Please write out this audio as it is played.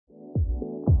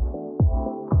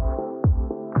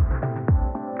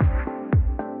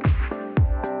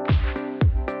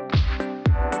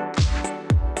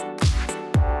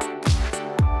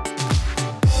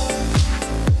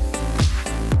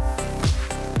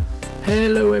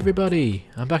Hello everybody,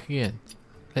 I'm back again.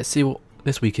 Let's see what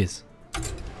this week is.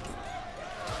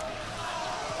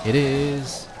 It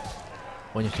is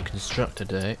when you can construct a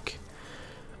deck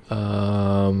by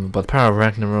the power of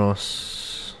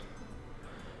RAGNAROS.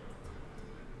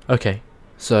 Okay,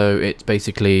 so it's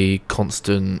basically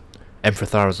constant Emperor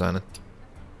Tharazan.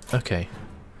 Okay,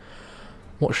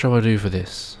 what shall I do for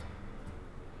this?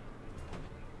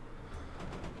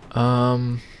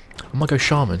 I might go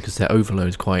Shaman because their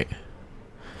overload's quite.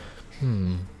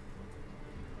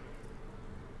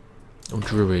 Or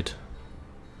Druid.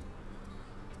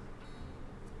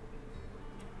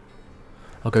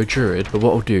 I'll go Druid, but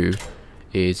what I'll do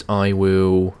is I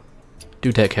will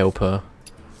do Deck Helper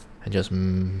and just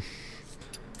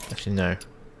actually no,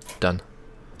 done.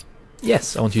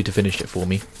 Yes, I want you to finish it for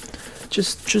me.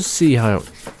 Just see how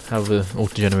the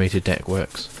auto-generated deck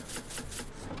works.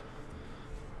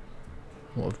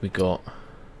 What have we got?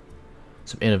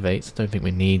 Some innovates. I don't think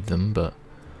we need them, but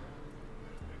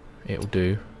it'll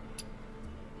do.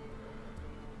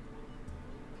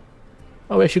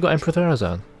 Oh, we actually got Emperor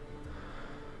Tharazan.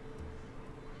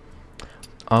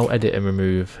 I'll edit and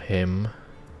remove him.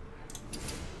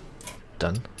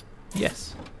 Done.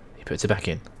 Yes. He puts it back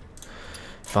in.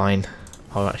 Fine.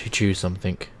 I'll actually choose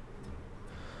something.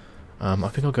 I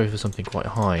think I'll go for something quite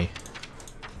high.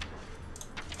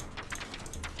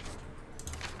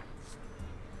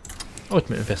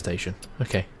 Ultimate Infestation.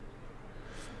 Okay.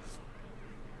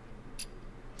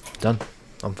 Done.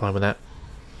 I'm fine with that.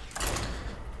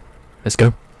 Let's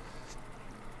go.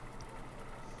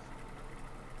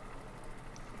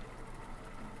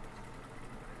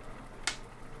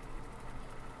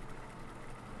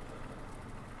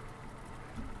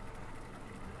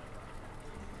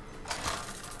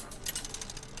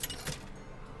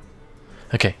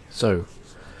 Okay, so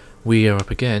we are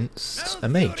up against a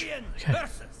mage. Okay.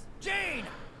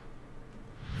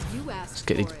 Let's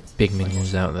get these big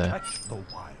minions out there.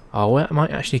 Oh, I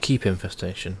might actually keep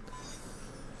Infestation.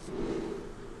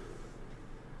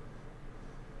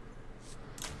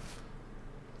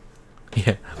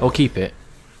 Yeah, I'll keep it,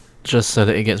 just so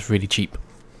that it gets really cheap.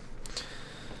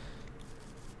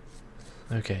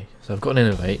 Okay, so I've got an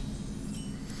Innovate.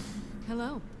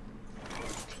 Hello.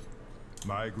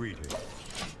 My greeting.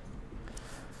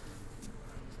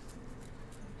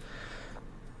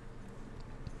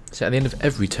 Is it at the end of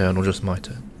every turn or just my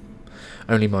turn?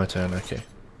 Only my turn, okay.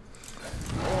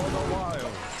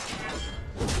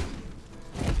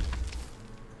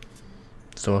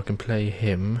 So I can play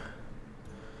him.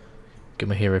 Give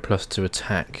my hero +2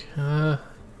 attack.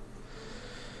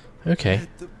 Okay.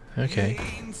 Okay.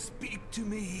 Speak to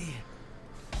me.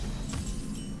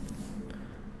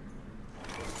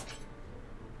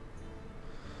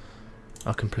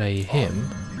 I can play him.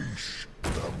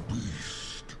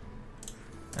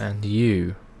 And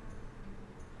you.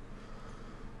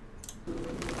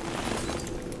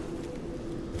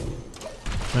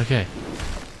 Okay.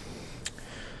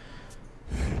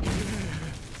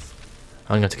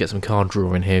 I'm going to have to get some card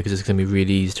draw in here because it's going to be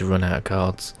really easy to run out of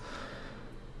cards.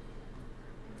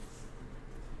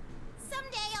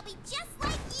 Someday I'll be just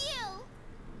like you.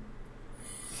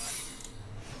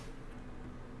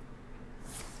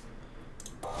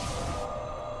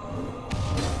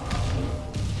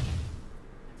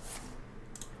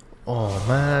 Oh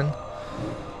man.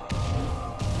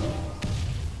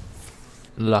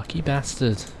 Lucky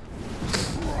bastard.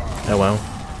 Oh well.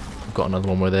 I've got another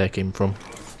one where they came from.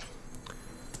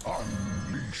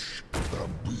 Unleash the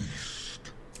beast.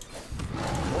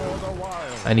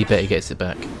 And he bet he gets it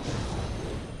back.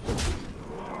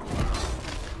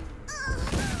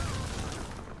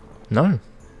 No.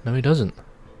 No he doesn't.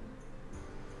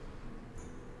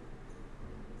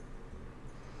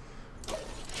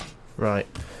 Right.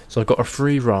 So I've got a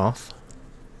free Wrath.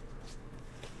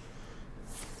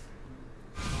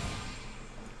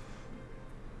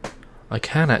 I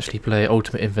can actually play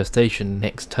Ultimate Infestation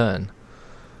next turn.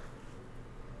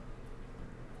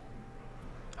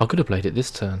 I could have played it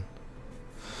this turn.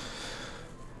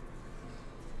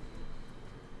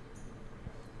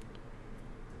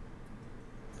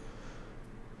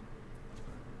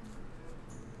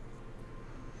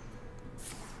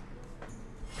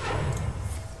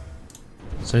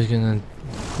 So he's gonna.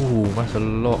 Ooh, that's a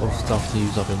lot of stuff to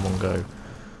use up in one go.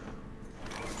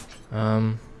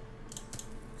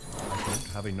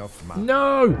 Have enough mana.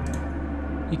 No!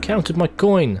 You counted my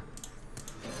coin.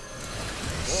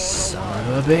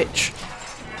 Son of a bitch.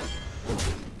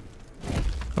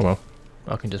 Oh well,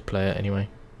 I can just play it anyway.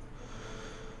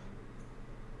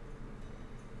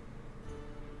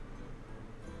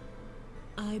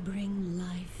 I bring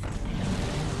life.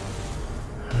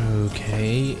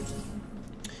 Okay.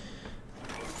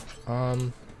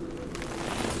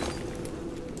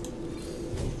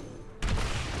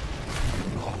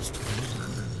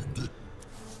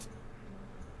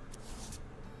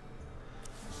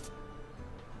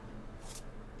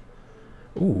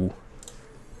 Ooh.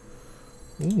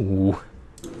 Ooh.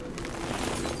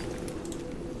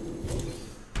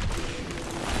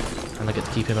 And I get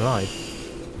to keep him alive.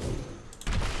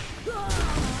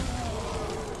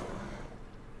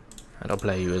 And I'll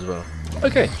play you as well.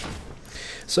 Okay.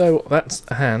 So that's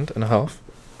a hand and a half.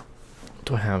 What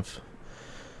do I have?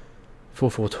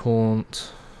 4/4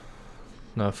 taunt.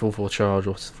 No, 4/4 charge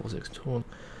or 4/6 taunt.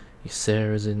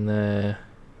 Sarah's in there.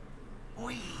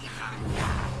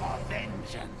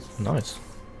 Nice.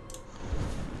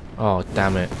 Oh,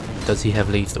 damn it. Does he have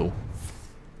lethal?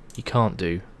 He can't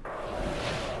do.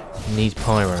 He needs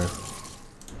pyro.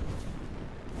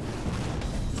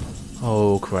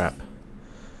 Oh, crap.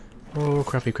 Oh,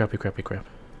 crappy, crappy, crappy, crap.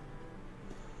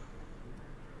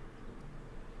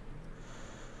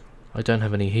 I don't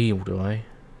have any heal, do I?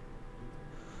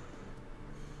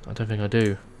 I don't think I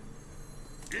do.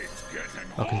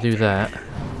 I can do that.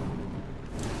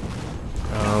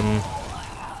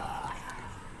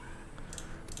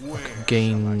 I can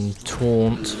gain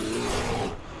taunt.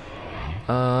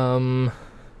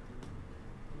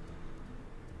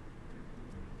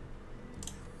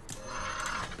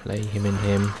 Play him in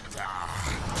him.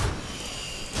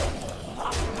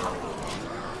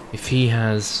 If he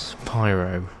has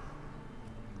pyro.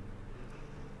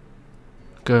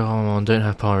 Go on, don't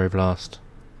have pyroblast.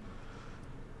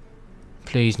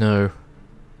 Please no.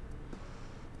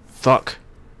 Fuck.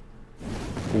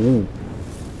 Ooh.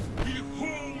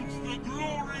 Behold the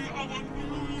glory of a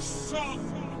new sun.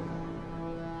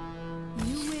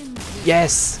 You win.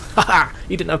 Yes! Haha!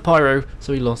 He didn't have pyro,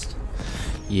 so he lost.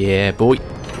 Yeah, boy.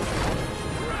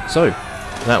 So,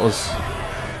 that was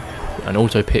an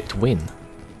auto-picked win.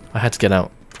 I had to get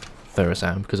out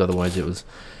Therisam because otherwise it was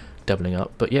doubling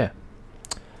up. But yeah.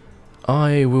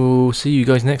 I will see you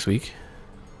guys next week.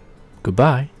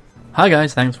 Goodbye. Hi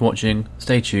guys, thanks for watching.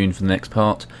 Stay tuned for the next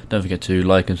part. Don't forget to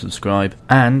like and subscribe,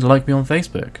 and like me on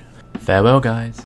Facebook. Farewell guys.